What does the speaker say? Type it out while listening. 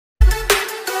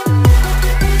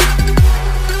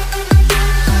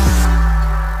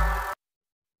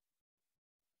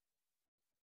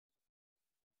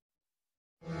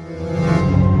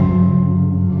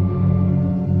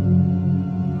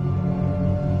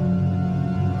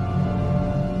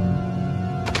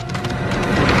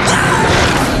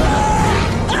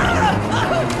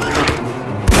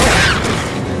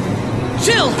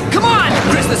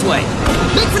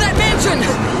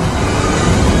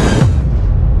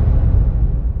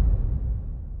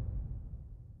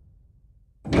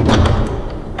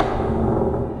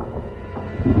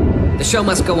show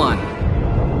must go on.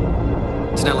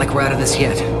 It's not like we're out of this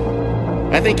yet.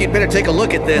 I think you'd better take a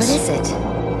look at this. What is it?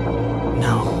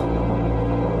 No.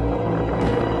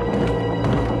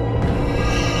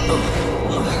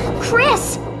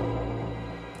 Chris!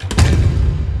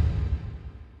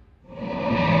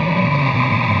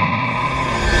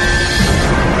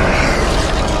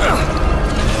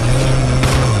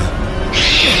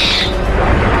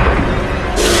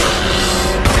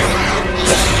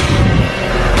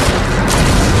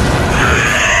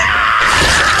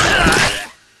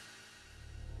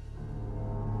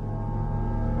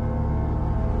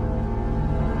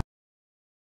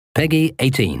 Peggy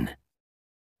 18.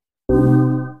 I've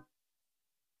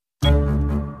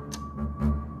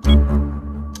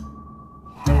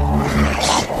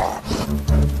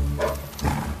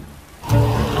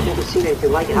never seen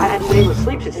anything like it. I haven't been able to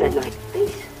sleep since that night.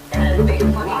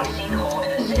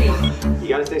 You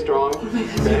gotta stay strong.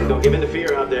 Okay? Don't give in to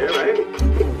fear out there, right?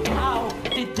 How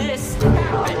did this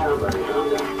happen?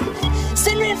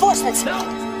 Send reinforcements! No!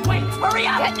 Wait! Hurry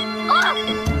up! Get off!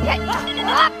 Get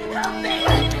off! Help me!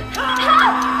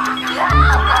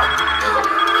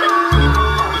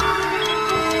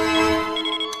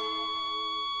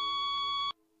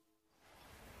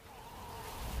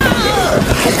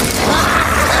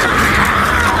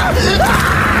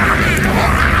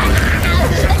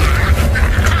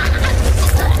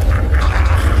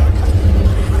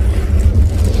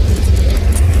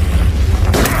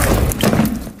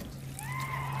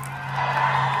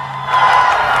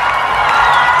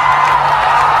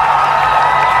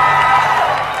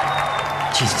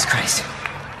 Jesus Christ.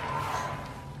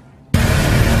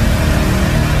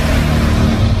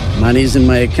 Money's in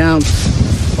my account.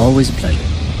 Always a pleasure.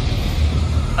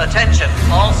 Attention,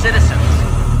 all citizens.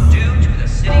 Due to the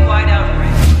citywide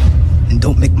outbreak. And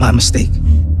don't make my mistake.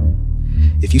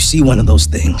 If you see one of those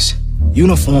things,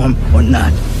 uniform or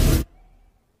not,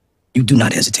 you do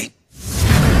not hesitate.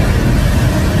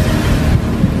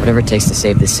 Whatever it takes to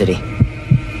save this city.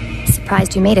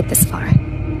 Surprised you made it this far.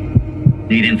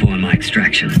 Need info on my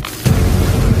extraction.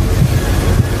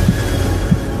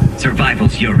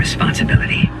 Survival's your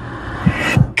responsibility.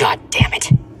 God damn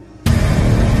it.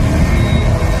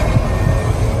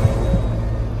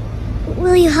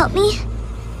 Will you help me?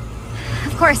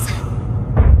 Of course.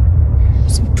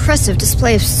 It's an impressive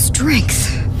display of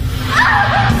strength.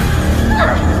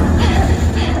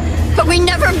 But we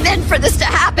never meant for this to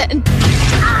happen.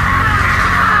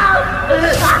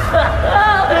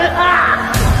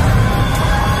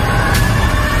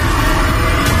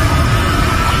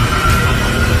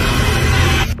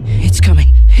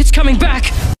 It's coming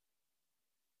back!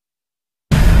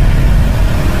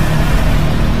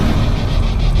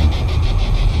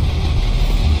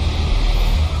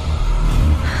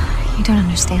 You don't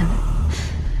understand.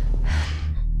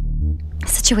 The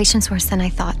situation's worse than I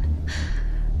thought.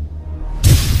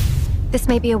 This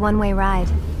may be a one-way ride.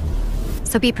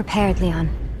 So be prepared, Leon.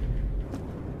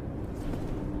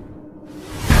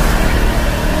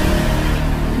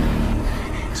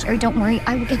 Sherry, don't worry.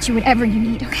 I will get you whatever you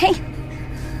need, okay?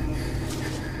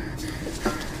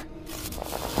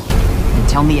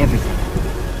 Tell me everything.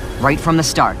 Right from the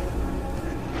start.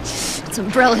 It's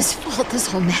Umbrella's fault, this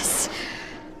whole mess.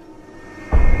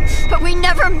 But we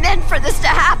never meant for this to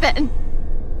happen!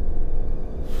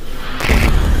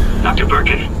 Dr.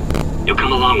 Birkin, you'll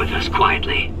come along with us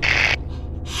quietly.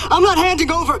 I'm not handing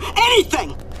over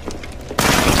anything!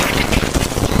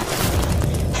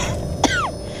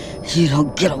 You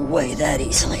don't get away that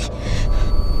easily.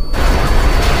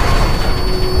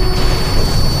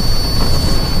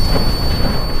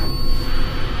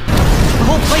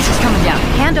 Place is coming down.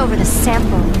 Hand over the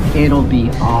sample. It'll be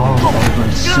all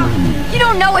over soon. You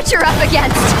don't know what you're up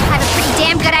against. I have a pretty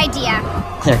damn good idea.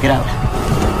 Claire, get out.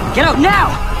 Get out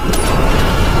now!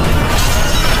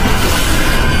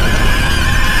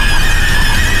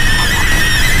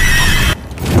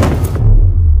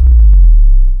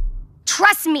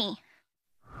 Trust me.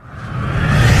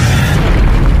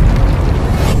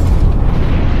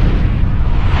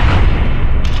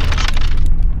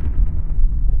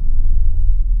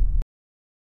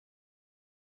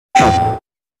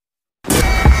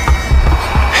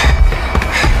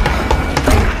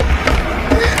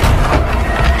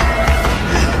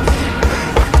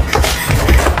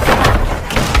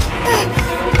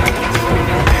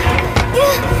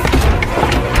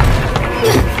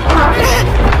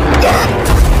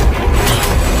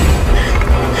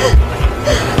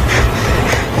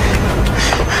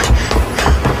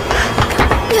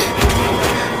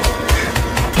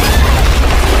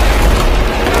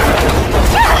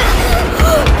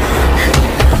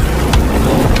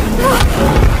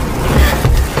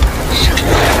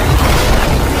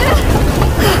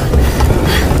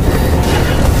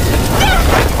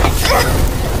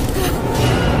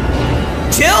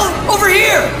 over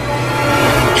here!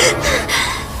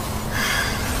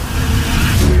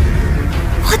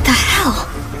 What the hell?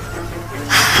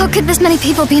 How could this many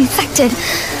people be infected?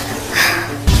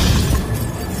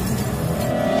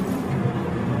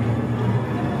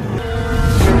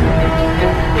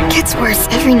 It gets worse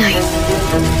every night.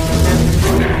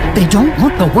 They don't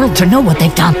want the world to know what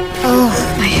they've done. Oh,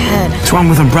 my head. What's wrong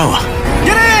with Umbrella?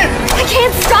 Get in! I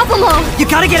can't stop them all! You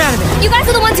gotta get out of there! You guys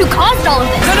are the ones who caused all of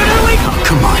this! No, wait! Oh,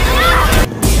 come on.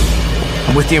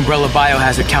 I'm with the Umbrella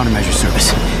Biohazard Countermeasure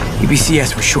Service.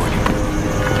 UBCS for short.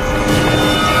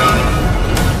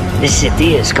 This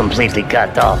city is completely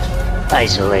cut off,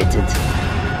 isolated.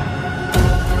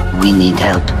 We need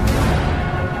help.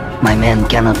 My men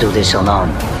cannot do this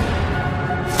alone.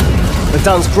 The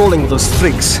town's crawling with those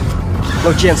freaks.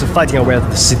 No chance of fighting our way out of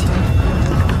the city.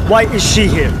 Why is she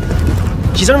here?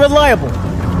 She's unreliable.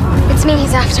 It's me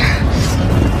he's after.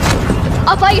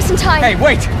 I'll buy you some time. Hey,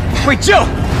 wait! Wait, Jill!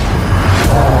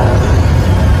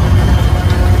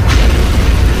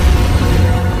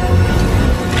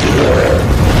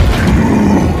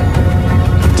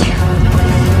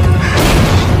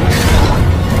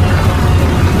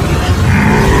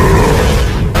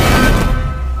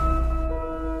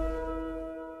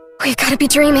 We've got to be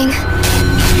dreaming.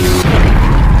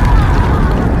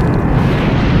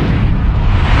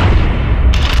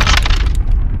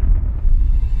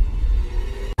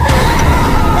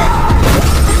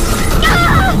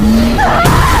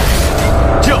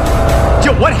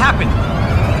 Jill, what happened?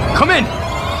 Come in!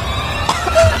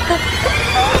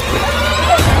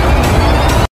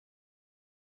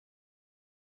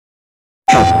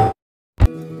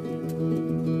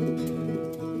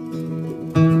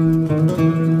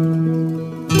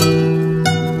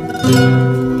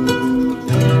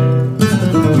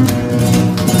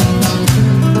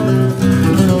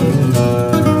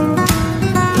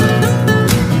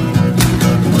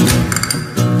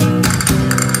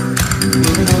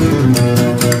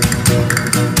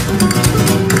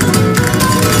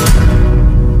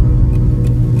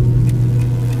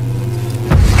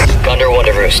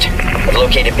 I've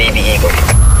located Baby Eagle.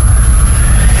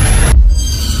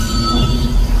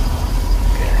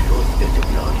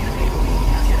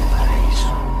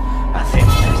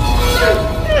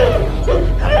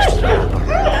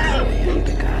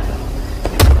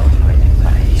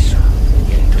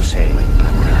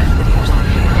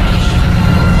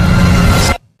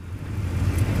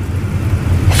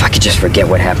 If I could just forget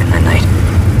what happened that night.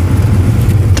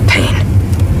 The pain.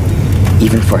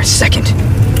 Even for a second.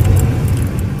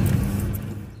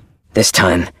 This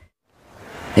time,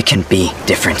 it can be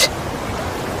different.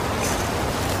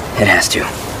 It has to.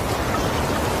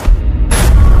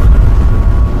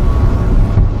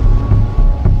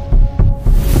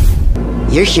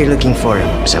 You're here looking for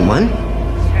someone?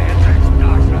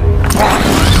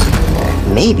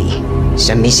 Maybe.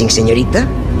 Some missing señorita?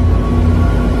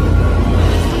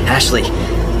 Ashley,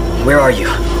 where are you?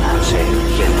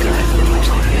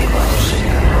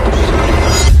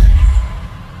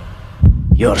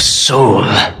 Your soul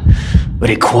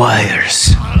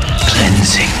requires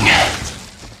cleansing.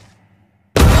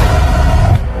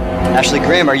 Ashley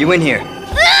Graham, are you in here?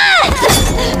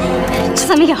 Just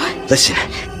let me go. Listen.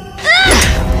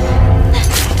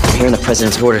 I'm hearing the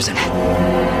president's orders in.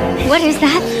 What is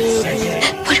that?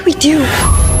 What do we do?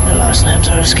 The lost lambs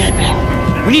are escaping.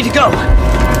 We need to go.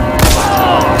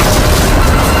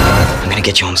 I'm gonna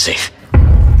get you home safe.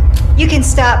 You can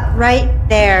stop right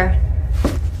there.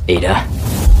 Ada,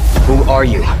 who are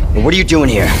you? And what are you doing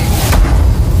here?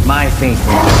 My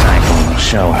faithful disciple will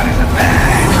show her the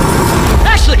path.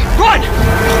 Ashley, run!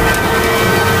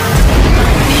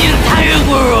 The entire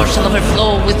world shall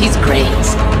overflow with his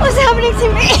grace. What's happening to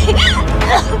me?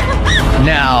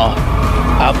 Now,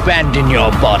 abandon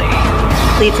your body.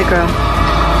 Leave the girl.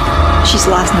 She's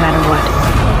lost no matter what.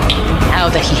 Now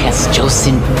that he has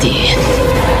chosen death.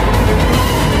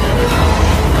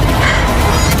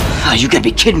 Oh, you gotta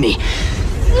be kidding me.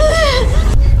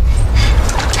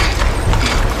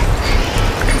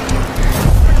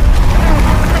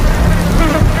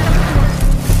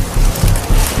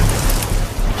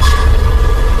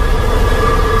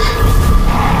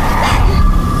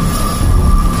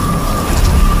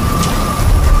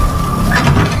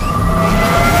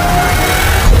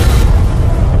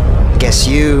 Guess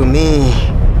you, me,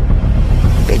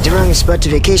 picked the wrong spot to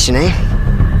vacation, eh?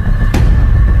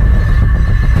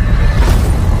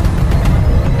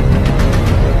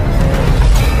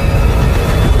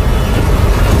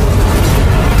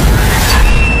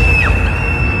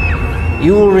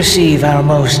 You will receive our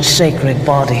most sacred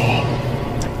body.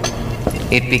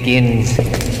 It begins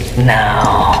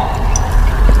now.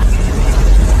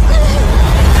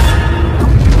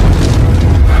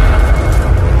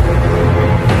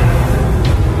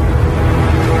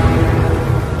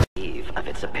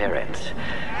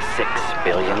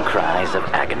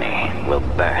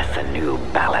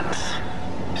 once.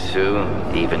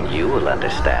 Soon, even you will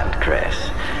understand, Chris.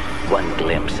 One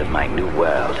glimpse of my new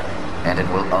world, and it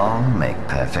will all make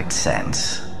perfect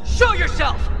sense. Show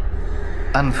yourself!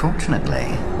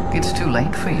 Unfortunately, it's too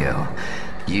late for you.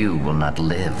 You will not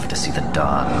live to see the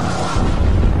dawn.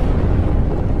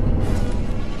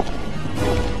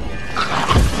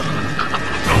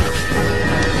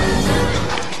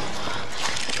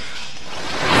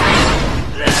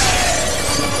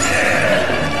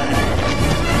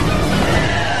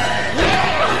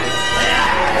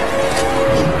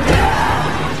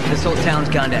 This whole town's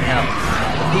gone to hell.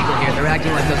 The people here, they're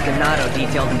acting like those Ganado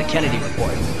detailed in the Kennedy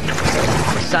report.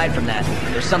 Aside from that,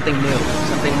 there's something new,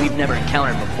 something we've never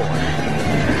encountered before.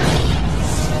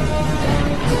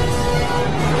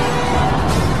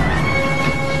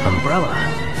 Umbrella.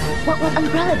 What will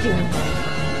Umbrella do?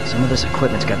 Some of this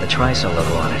equipment's got the Trisol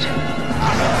logo on it.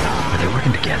 Are they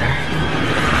working together?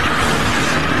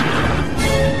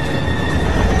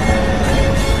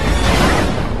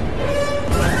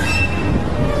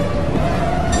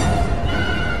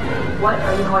 What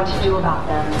are you going to do about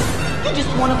them? You're just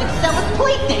one of Excella's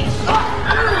playthings!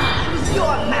 Who's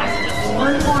your master?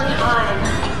 One more time.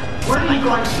 What are you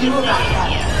going to do about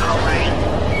that? Alright.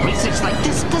 Research like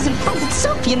this doesn't prove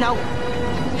itself, you know.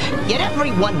 Yet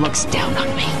everyone looks down on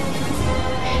me.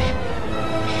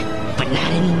 But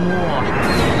not anymore.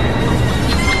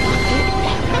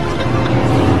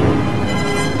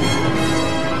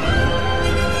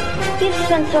 You've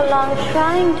spent so long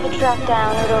trying to track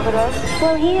down Ouroboros.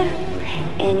 Well, here,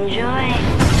 enjoy.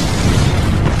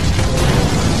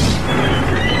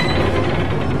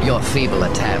 Your feeble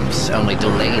attempts only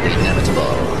delay the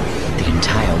inevitable. The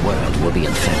entire world will be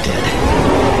infected.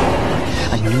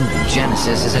 A new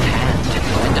Genesis is at hand,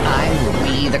 and I will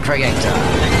be the creator.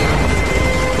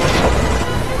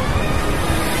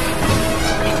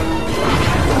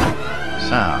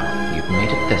 So, you've made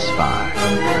it this far.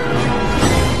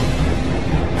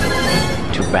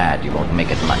 Too bad you won't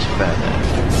make it much further.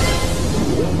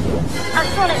 As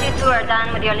soon as you two are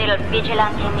done with your little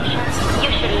vigilante missions,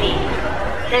 you should leave.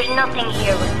 There's nothing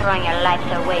here worth throwing your lives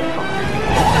away for.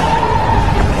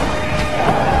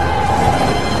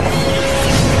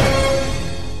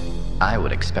 I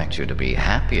would expect you to be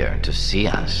happier to see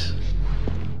us.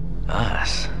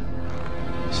 Us?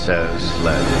 So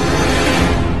slowly.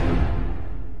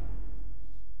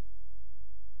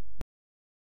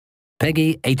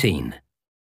 Peggy 18.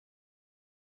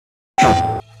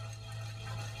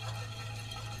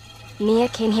 Mia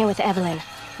came here with Evelyn.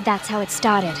 That's how it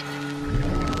started.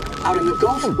 Out in the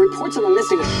Gulf, reports of a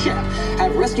missing ship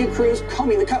have rescue crews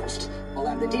combing the coast. We'll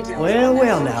have the details. Well,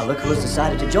 well, now look who's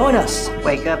decided to join us.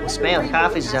 Wake up and smell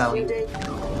coffee, Zoe.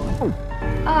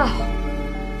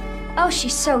 Oh,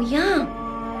 she's so young.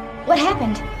 What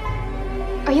happened?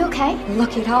 Are you okay?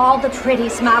 Look at all the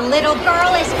pretties my little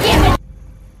girl is giving.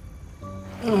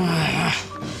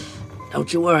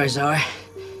 Don't you worry, Zoe.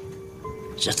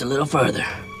 Just a little further.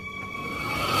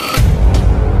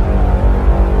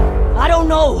 I don't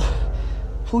know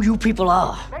who you people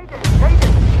are. Agent!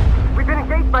 We've been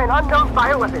engaged by an unknown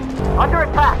bioweapon. Under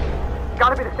attack. It's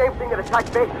gotta be the same thing that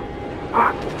attacked base.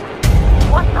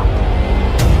 What the?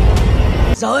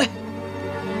 Zoe?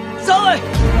 Zoe!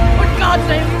 For God's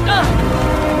sake!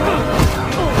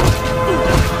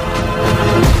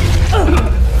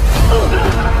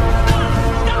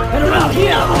 And around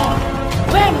here,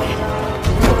 family,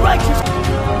 the righteous.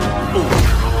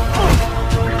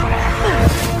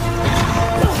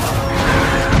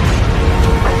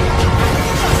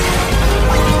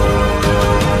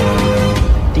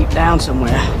 Deep down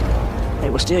somewhere, they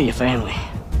were still your family,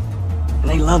 and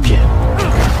they loved you.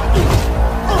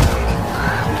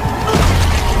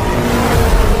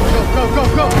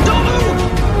 Go! Don't move!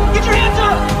 Get your hands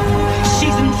up!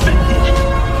 She's infected.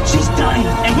 She's dying,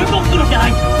 and we're both gonna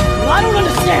die. Well, I don't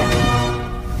understand.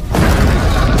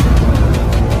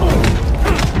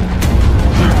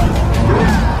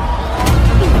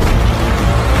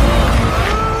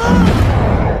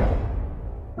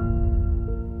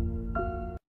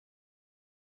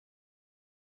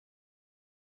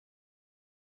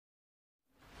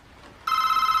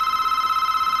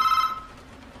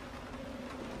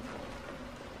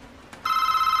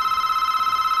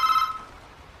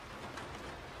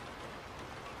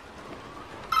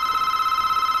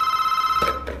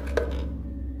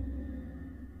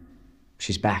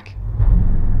 She's back.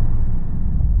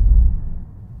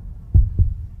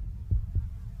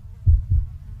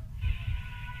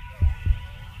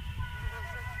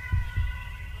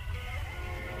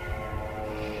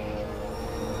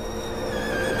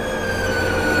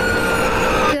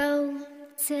 Go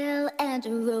tell Aunt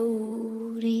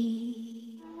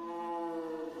Rhodey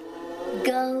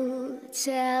Go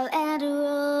tell Aunt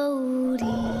Rhody.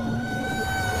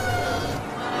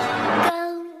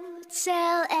 Go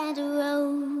tell Aunt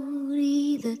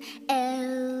Rhody that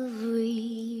everybody's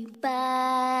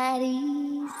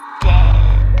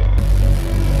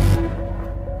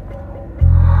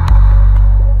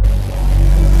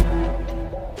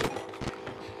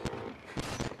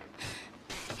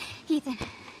Ethan,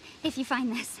 if you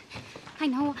find this, I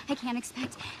know I can't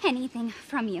expect anything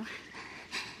from you.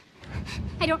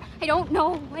 I don't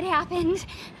know what happened.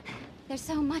 There's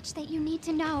so much that you need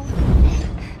to know.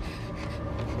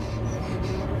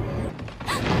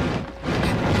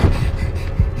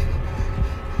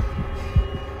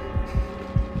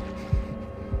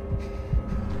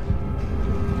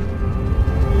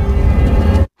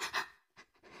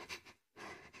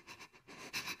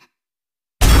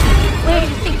 Where do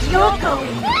you think you're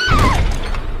going?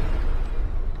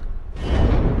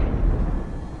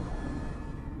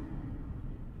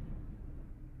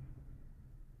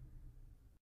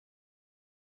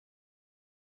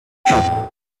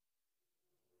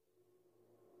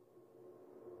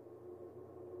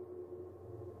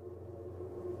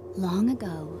 Long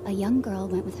ago, a young girl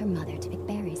went with her mother to pick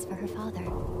berries for her father,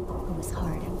 who was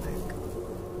hard at work.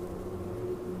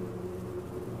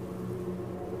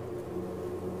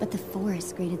 But the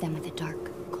forest greeted them with a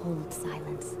dark, cold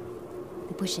silence.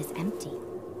 The bushes empty.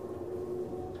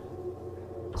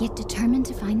 Yet determined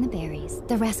to find the berries,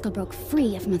 the rascal broke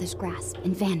free of Mother's grasp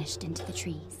and vanished into the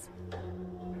trees.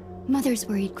 Mother's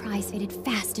worried cries faded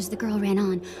fast as the girl ran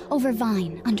on, over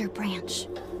vine, under branch,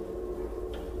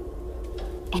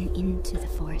 and into the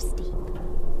forest deep.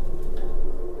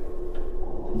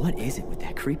 What is it with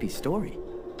that creepy story?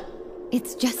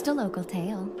 It's just a local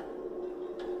tale.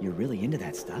 You're really into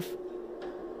that stuff?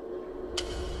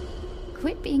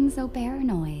 Quit being so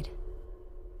paranoid.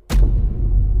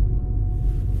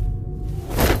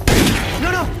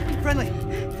 No! Friendly!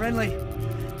 Friendly!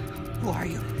 Who are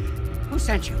you? Who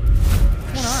sent you?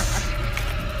 What's going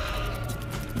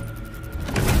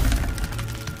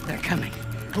on? They're coming.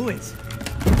 Who is?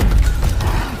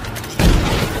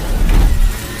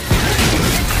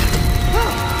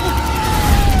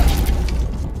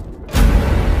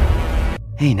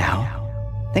 Hey now,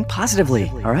 think positively,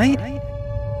 all right?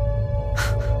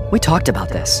 We talked about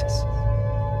this.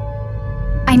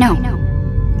 I know.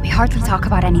 We hardly talk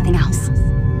about anything else.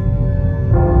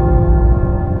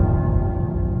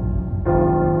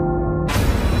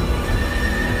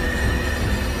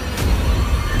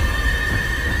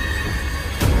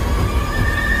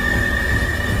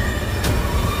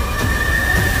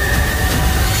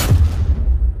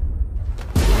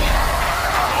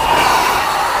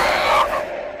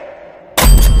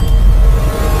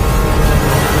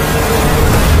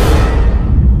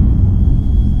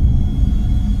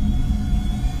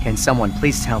 Can someone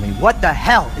please tell me what the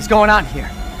hell is going on here?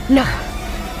 No.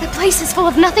 The place is full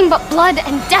of nothing but blood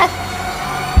and death.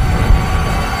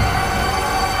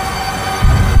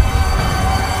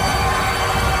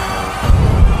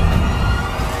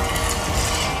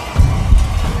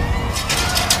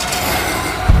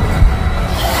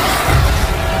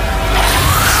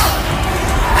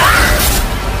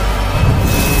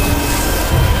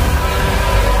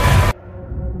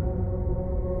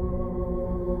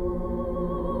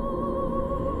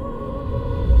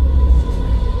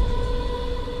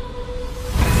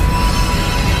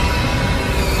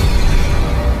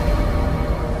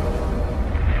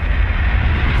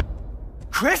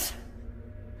 Chris?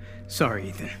 Sorry,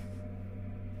 Ethan.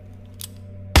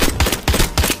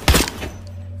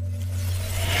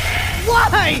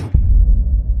 Why?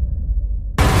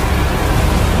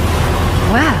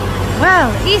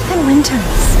 Well, Ethan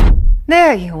Winters.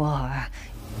 There you are.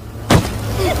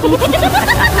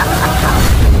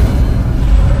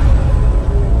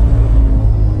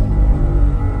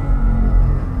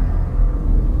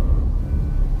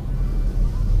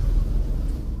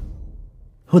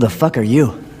 Who the fuck are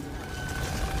you?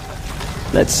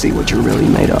 Let's see what you're really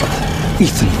made of,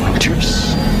 Ethan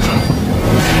Winters.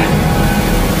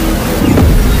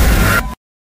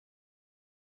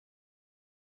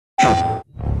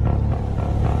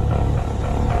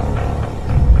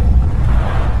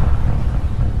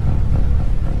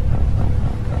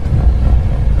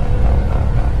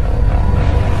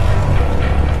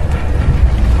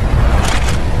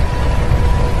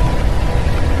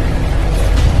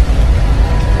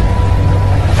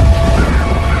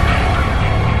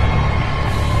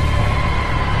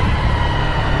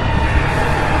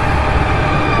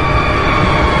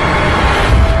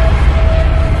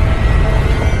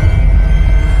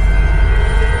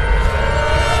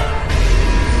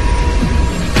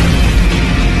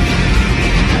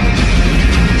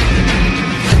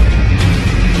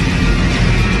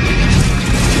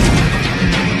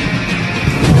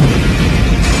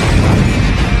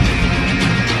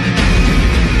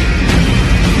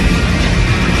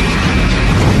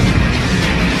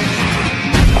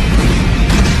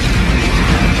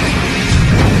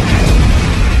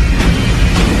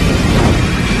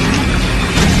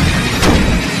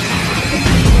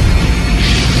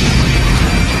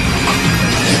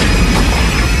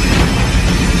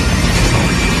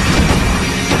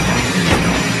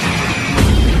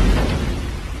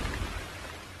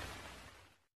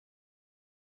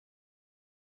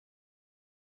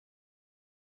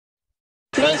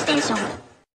 PlayStation